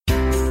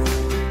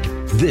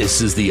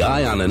This is the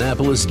Eye on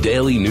Annapolis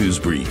Daily News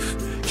Brief,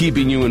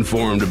 keeping you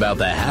informed about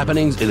the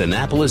happenings in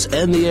Annapolis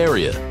and the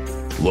area.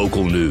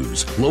 Local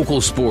news,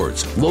 local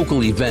sports,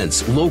 local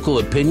events, local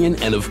opinion,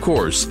 and of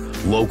course,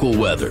 local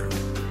weather.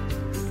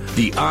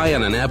 The Eye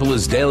on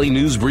Annapolis Daily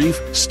News Brief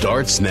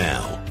starts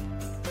now.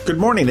 Good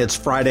morning. It's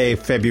Friday,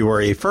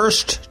 February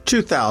 1st,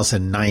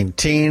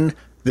 2019.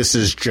 This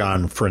is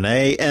John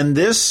Frenaye, and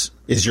this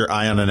is your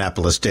Eye on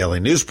Annapolis Daily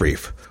News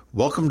Brief.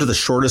 Welcome to the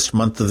shortest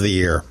month of the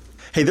year.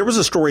 Hey, there was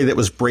a story that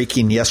was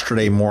breaking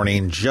yesterday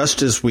morning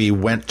just as we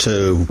went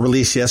to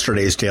release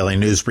yesterday's daily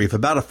news brief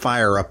about a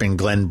fire up in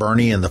Glen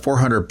Burnie in the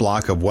 400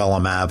 block of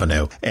Welham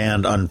Avenue.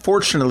 And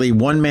unfortunately,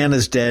 one man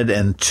is dead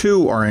and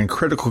two are in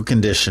critical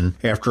condition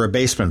after a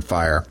basement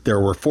fire. There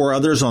were four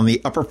others on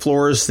the upper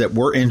floors that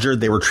were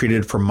injured. They were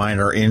treated for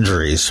minor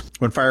injuries.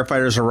 When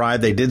firefighters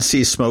arrived, they did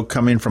see smoke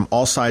coming from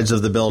all sides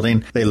of the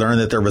building. They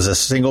learned that there was a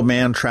single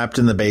man trapped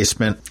in the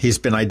basement. He's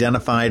been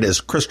identified as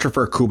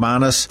Christopher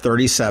Kumanis,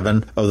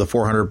 37, of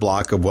the 400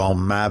 block of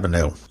Welham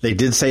Avenue. They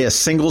did say a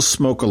single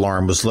smoke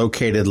alarm was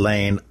located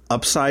laying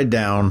upside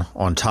down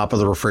on top of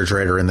the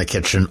refrigerator in the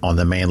kitchen on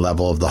the main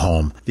level of the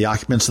home. The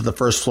occupants of the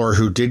first floor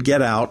who did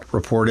get out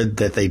reported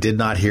that they did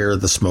not hear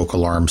the smoke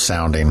alarm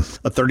sounding.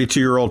 A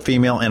 32-year-old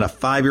female and a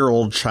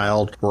 5-year-old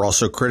child were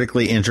also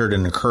critically injured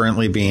and are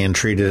currently being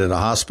treated at a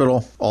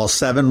hospital. All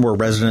 7 were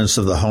residents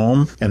of the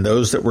home, and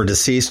those that were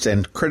deceased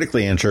and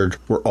critically injured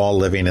were all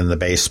living in the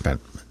basement.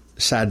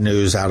 Sad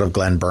news out of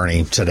Glen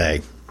Burnie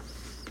today.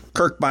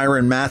 Kirk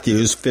Byron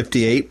Matthews,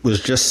 58, was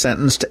just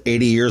sentenced to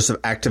 80 years of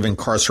active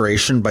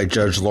incarceration by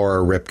Judge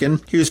Laura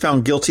Ripken. He was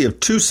found guilty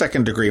of 2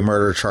 second-degree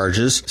murder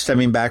charges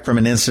stemming back from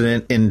an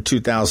incident in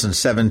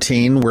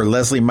 2017 where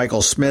Leslie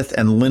Michael Smith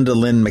and Linda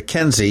Lynn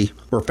McKenzie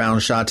were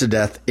found shot to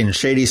death in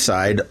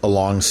Shadyside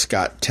along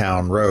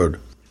Scotttown Road.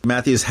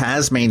 Matthews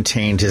has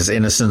maintained his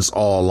innocence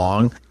all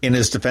along. In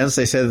his defense,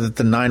 they said that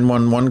the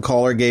 911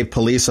 caller gave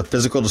police a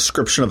physical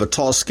description of a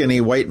tall, skinny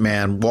white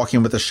man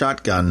walking with a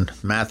shotgun.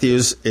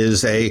 Matthews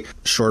is a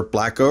short,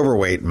 black,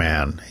 overweight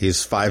man. He's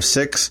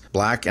 5'6",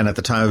 black, and at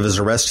the time of his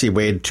arrest, he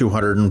weighed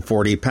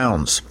 240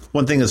 pounds.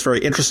 One thing that's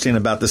very interesting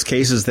about this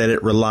case is that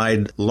it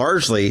relied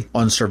largely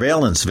on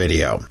surveillance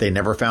video. They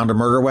never found a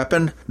murder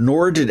weapon,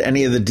 nor did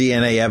any of the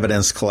DNA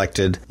evidence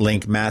collected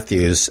link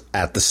Matthews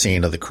at the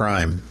scene of the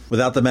crime.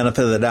 Without the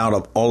benefit of the doubt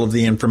of all of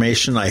the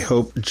information, I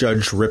hope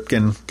Judge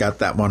Ripken got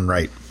that one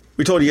right.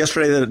 We told you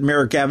yesterday that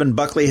Mayor Gavin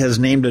Buckley has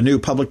named a new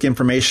public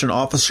information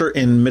officer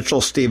in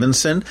Mitchell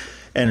Stevenson,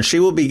 and she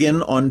will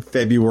begin on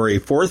February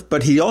 4th,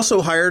 but he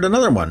also hired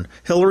another one,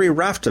 Hillary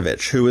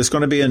Raftovich, who is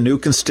going to be a new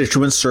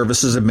constituent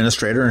services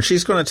administrator, and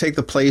she's going to take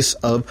the place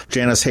of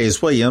Janice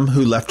Hayes-William,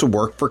 who left to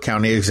work for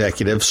County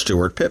Executive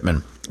Stuart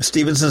Pittman.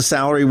 Stevenson's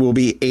salary will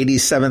be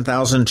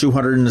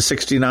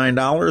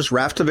 $87,269.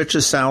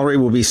 Raftovich's salary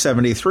will be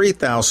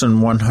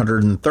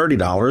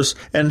 $73,130.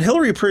 And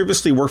Hillary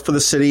previously worked for the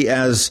city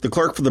as the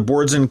clerk for the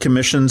boards and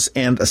commissions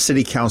and a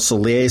city council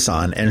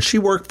liaison. And she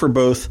worked for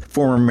both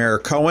former Mayor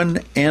Cohen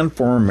and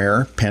former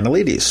Mayor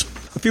Panelides.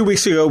 A few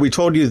weeks ago, we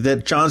told you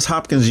that Johns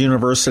Hopkins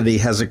University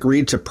has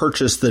agreed to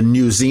purchase the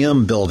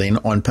NEWSEUM building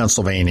on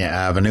Pennsylvania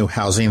Avenue,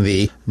 housing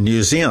the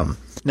NEWSEUM.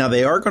 Now,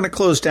 they are going to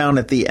close down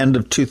at the end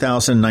of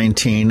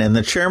 2019, and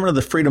the chairman of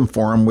the Freedom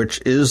Forum,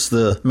 which is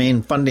the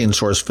main funding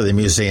source for the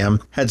museum,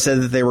 had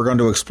said that they were going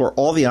to explore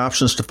all the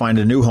options to find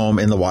a new home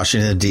in the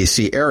Washington,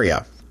 D.C.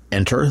 area.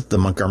 Enter the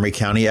Montgomery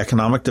County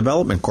Economic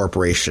Development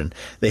Corporation.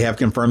 They have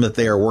confirmed that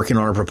they are working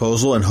on a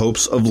proposal in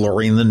hopes of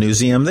luring the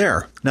NEWSEUM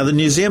there. Now, the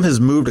museum has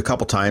moved a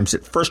couple times.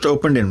 It first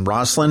opened in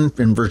Rosslyn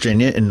in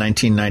Virginia in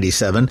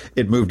 1997.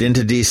 It moved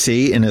into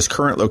D.C. in its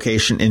current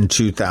location in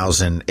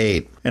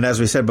 2008. And as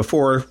we said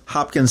before,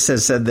 Hopkins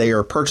has said they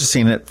are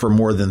purchasing it for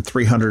more than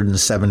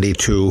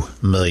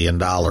 $372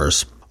 million.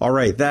 All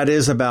right, that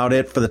is about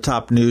it for the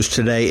top news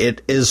today.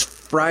 It is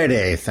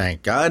Friday,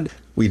 thank God.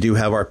 We do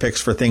have our picks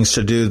for things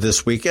to do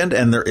this weekend,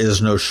 and there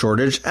is no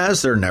shortage,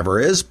 as there never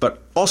is.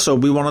 But also,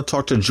 we want to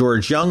talk to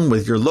George Young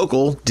with your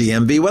local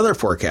DMV weather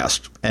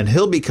forecast. And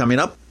he'll be coming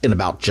up in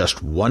about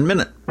just 1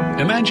 minute.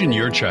 Imagine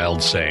your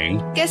child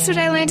saying, "Guess what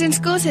I learned in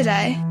school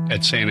today?"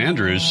 At St.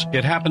 Andrews,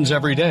 it happens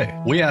every day.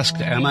 We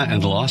asked Emma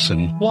and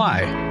Lawson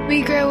why.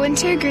 We grow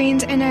winter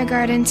greens in our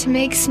garden to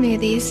make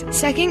smoothies.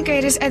 Second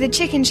graders are the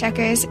chicken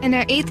checkers, and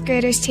our 8th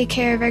graders take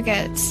care of our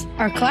goats.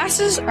 Our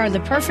classes are the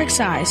perfect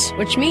size,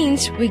 which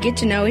means we get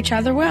to know each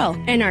other well,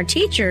 and our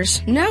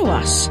teachers know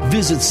us.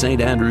 Visit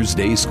St. Andrews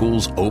Day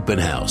School's open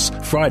house,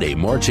 Friday,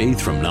 March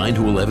 8th from 9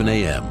 to 11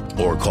 a.m.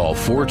 or call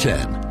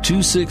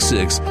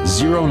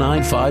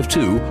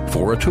 410-266-0952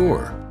 for a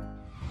tour.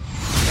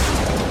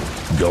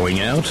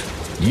 Going out?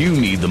 You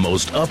need the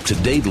most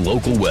up-to-date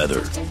local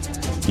weather.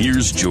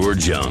 Here's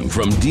George Young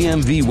from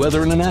DMV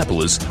Weather in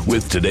Annapolis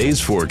with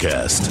today's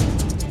forecast.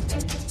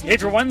 Hey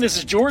everyone, this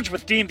is George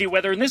with DMV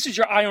Weather, and this is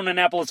your Eye on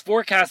Annapolis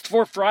forecast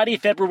for Friday,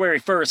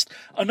 February 1st.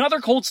 Another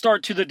cold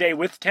start to the day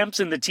with temps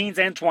in the teens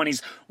and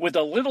 20s, with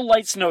a little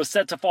light snow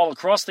set to fall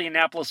across the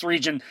Annapolis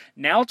region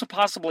now to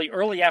possibly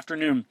early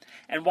afternoon.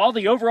 And while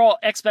the overall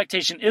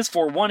expectation is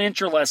for 1 inch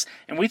or less,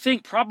 and we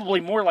think probably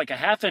more like a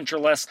 ½ inch or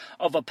less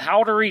of a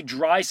powdery,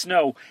 dry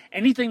snow,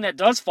 anything that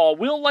does fall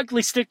will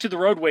likely stick to the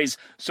roadways,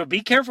 so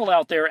be careful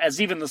out there,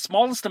 as even the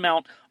smallest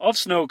amount of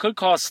snow could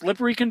cause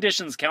slippery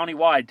conditions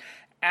countywide.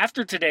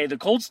 After today, the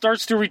cold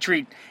starts to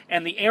retreat,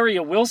 and the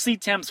area will see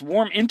temps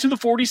warm into the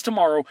 40s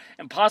tomorrow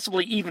and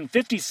possibly even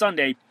 50s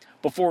Sunday,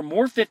 before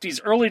more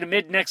 50s early to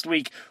mid next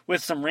week,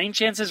 with some rain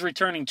chances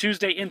returning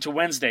Tuesday into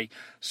Wednesday.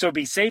 So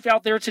be safe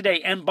out there today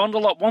and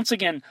bundle up once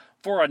again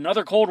for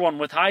another cold one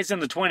with highs in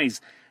the 20s,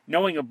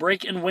 knowing a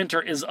break in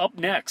winter is up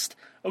next.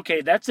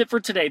 Okay, that's it for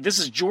today. This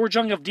is George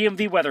Young of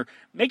DMV Weather.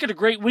 Make it a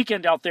great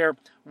weekend out there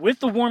with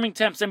the warming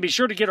temps, and be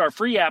sure to get our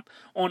free app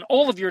on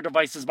all of your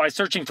devices by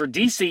searching for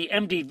DC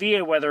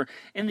MDVA Weather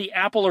in the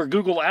Apple or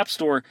Google App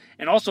Store,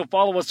 and also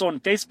follow us on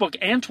Facebook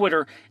and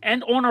Twitter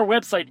and on our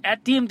website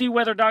at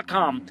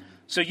dmvweather.com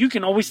so you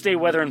can always stay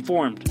weather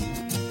informed.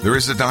 There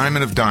is a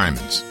diamond of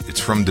diamonds. It's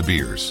from De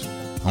Beers.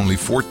 Only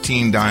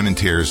 14 diamond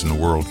tears in the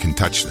world can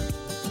touch them.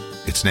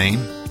 Its name,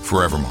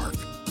 Forevermark.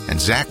 And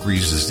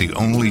Zachary's is the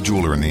only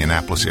jeweler in the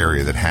Annapolis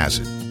area that has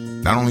it.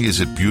 Not only is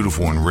it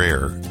beautiful and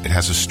rare, it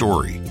has a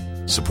story,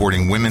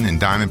 supporting women in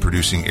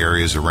diamond-producing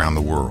areas around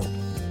the world.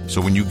 So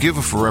when you give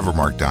a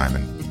Forevermark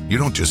diamond, you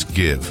don't just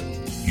give,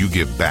 you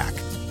give back.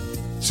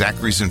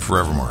 Zachary's and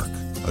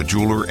Forevermark, a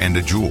jeweler and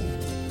a jewel.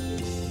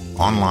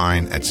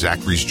 Online at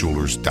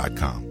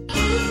zacharysjewelers.com.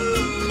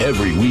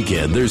 Every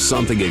weekend, there's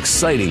something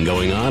exciting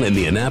going on in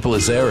the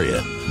Annapolis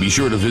area. Be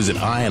sure to visit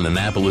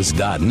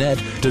eyeonannapolis.net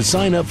to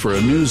sign up for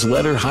a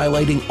newsletter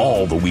highlighting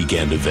all the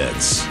weekend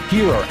events.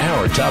 Here are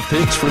our top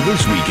picks for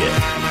this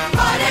weekend.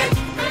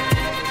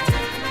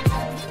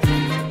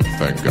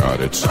 Thank God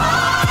it's...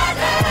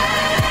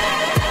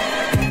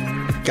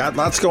 Got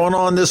lots going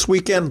on this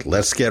weekend.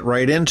 Let's get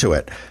right into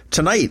it.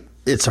 Tonight,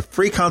 it's a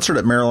free concert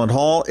at Maryland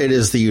Hall. It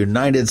is the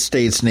United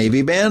States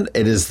Navy Band.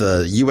 It is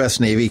the U.S.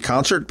 Navy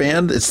Concert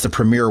Band. It's the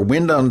premier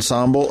wind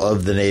ensemble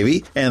of the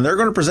Navy. And they're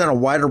going to present a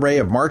wide array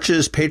of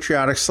marches,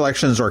 patriotic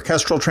selections,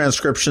 orchestral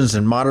transcriptions,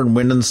 and modern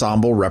wind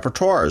ensemble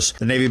repertoires.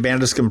 The Navy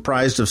Band is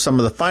comprised of some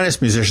of the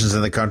finest musicians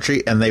in the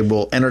country, and they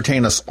will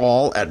entertain us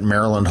all at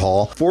Maryland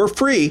Hall for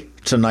free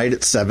tonight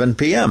at 7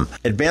 p.m.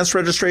 Advanced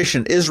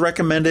registration is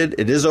recommended.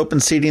 It is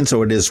open seating,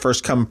 so it is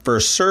first come,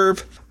 first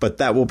serve, but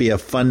that will be a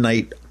fun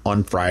night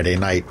on Friday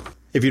night.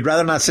 If you'd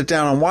rather not sit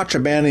down and watch a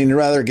band and you'd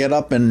rather get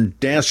up and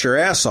dance your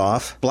ass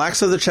off,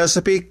 Blacks of the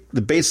Chesapeake,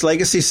 the Bates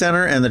Legacy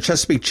Center, and the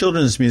Chesapeake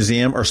Children's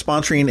Museum are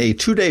sponsoring a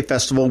 2-day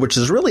festival, which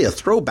is really a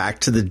throwback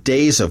to the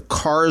days of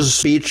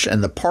Carr's Beach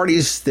and the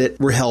parties that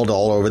were held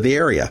all over the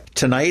area.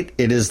 Tonight,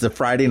 it is the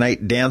Friday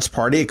night dance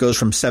party. It goes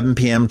from 7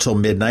 p.m. till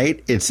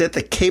midnight. It's at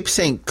the Cape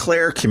St.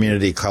 Clair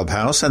Community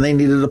Clubhouse, and they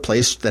needed a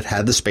place that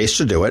had the space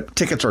to do it.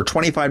 Tickets are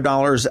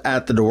 $25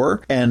 at the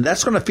door, and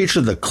that's going to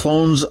feature the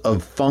Clones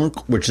of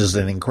Funk, which is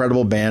an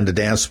incredible band to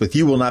dance with.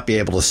 You will not be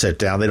able to sit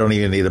down. They don't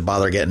even need to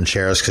bother getting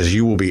chairs because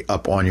you will be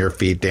up on your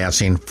feet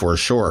dancing for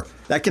sure.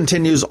 That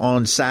continues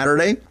on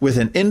Saturday with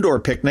an indoor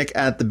picnic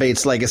at the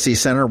Bates Legacy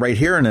Center right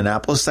here in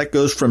Annapolis. That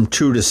goes from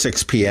 2 to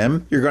 6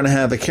 p.m. You're going to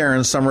have the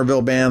Karen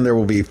Somerville Band. There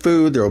will be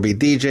food. There will be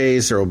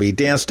DJs. There will be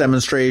dance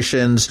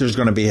demonstrations. There's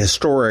going to be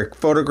historic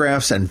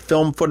photographs and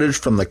film footage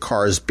from the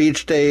Carr's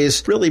Beach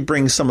days. Really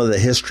bring some of the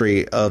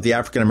history of the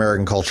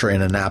African-American culture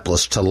in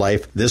Annapolis to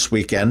life this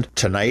weekend,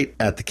 tonight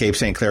at the Cape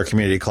St. Clair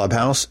Community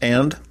Clubhouse,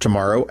 and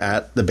tomorrow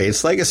at the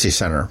Bates Legacy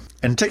Center.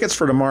 And tickets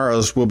for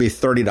tomorrow's will be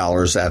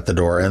 $30 at the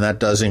door, and that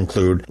does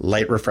include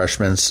light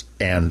refreshments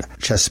and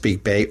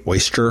Chesapeake Bay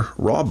Oyster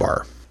Raw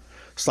Bar.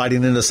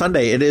 Sliding into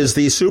Sunday, it is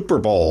the Super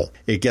Bowl.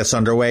 It gets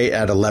underway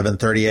at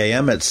 11:30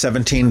 a.m. at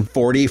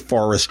 1740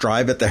 Forest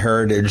Drive at the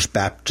Heritage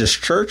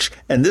Baptist Church.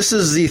 And this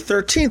is the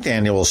 13th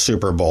annual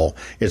Super Bowl.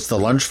 It's the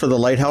lunch for the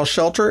Lighthouse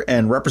Shelter,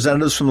 and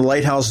representatives from the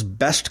Lighthouse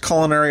Best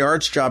Culinary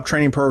Arts Job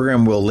Training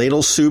Program will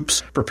ladle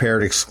soups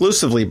prepared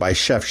exclusively by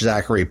Chef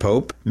Zachary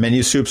Pope.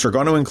 Menu soups are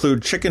going to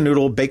include chicken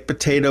noodle, baked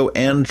potato,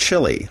 and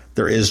chili.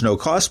 There is no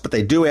cost, but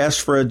they do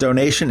ask for a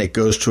donation. It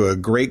goes to a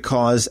great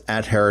cause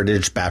at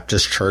Heritage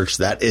Baptist Church.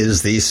 That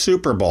is the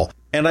Super Bowl.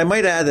 And I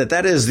might add that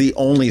that is the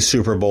only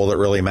Super Bowl that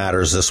really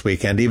matters this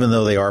weekend, even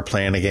though they are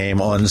playing a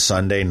game on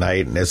Sunday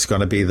night, and it's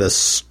going to be the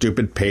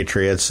stupid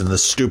Patriots and the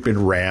stupid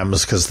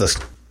Rams because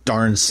the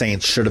darn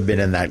Saints should have been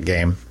in that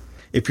game.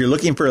 If you're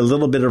looking for a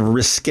little bit of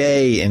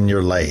risque in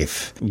your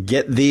life,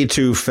 get thee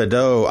to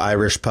Fido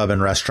Irish Pub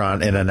and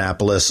Restaurant in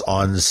Annapolis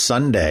on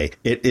Sunday.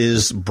 It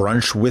is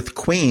Brunch with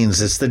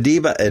Queens. It's the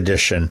Diva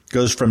edition.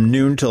 Goes from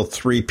noon till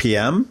 3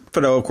 p.m.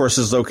 Fido, of course,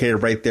 is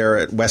located right there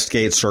at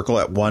Westgate Circle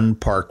at One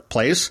Park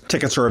Place.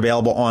 Tickets are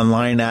available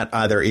online at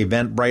either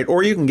Eventbrite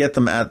or you can get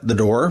them at the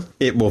door.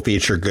 It will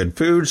feature good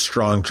food,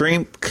 strong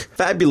drink,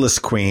 fabulous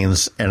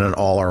queens, and an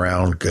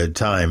all-around good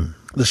time.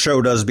 The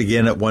show does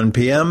begin at 1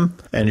 p.m.,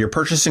 and your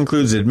purchase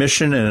includes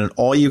admission and an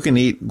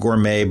all-you-can-eat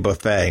gourmet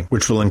buffet,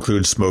 which will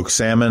include smoked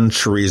salmon,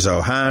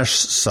 chorizo hash,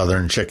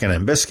 southern chicken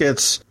and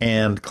biscuits,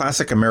 and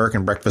classic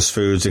American breakfast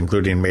foods,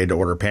 including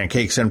made-to-order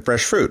pancakes and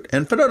fresh fruit.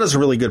 And Fedot does a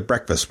really good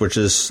breakfast, which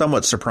is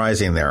somewhat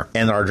surprising there.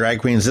 And our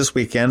drag queens this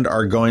weekend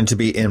are going to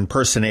be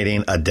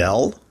impersonating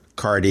Adele,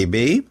 Cardi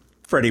B,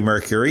 Freddie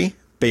Mercury,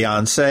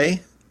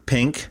 Beyonce,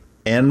 Pink,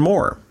 and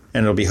more.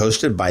 And it'll be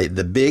hosted by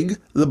the big,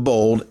 the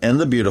bold, and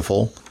the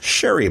beautiful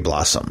Sherry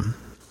Blossom.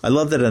 I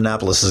love that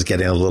Annapolis is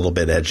getting a little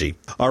bit edgy.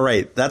 All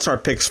right, that's our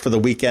picks for the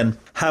weekend.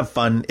 Have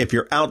fun. If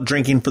you're out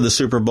drinking for the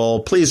Super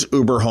Bowl, please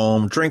Uber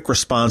home, drink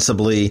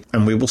responsibly,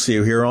 and we will see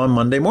you here on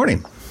Monday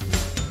morning.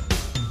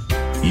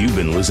 You've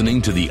been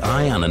listening to the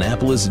Eye on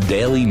Annapolis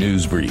Daily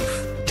News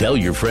Brief. Tell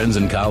your friends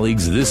and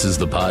colleagues this is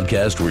the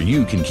podcast where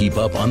you can keep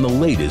up on the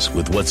latest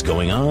with what's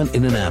going on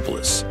in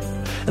Annapolis.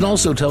 And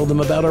also tell them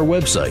about our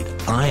website,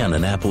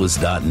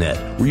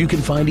 eyeonannapolis.net, where you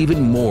can find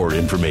even more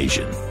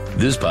information.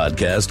 This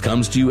podcast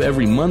comes to you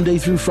every Monday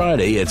through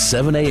Friday at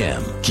 7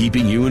 a.m.,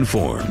 keeping you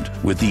informed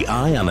with the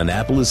Eye on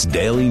Annapolis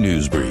Daily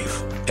News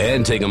Brief.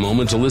 And take a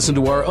moment to listen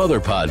to our other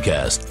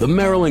podcast, The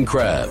Maryland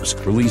Crabs,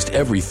 released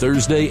every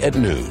Thursday at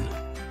noon.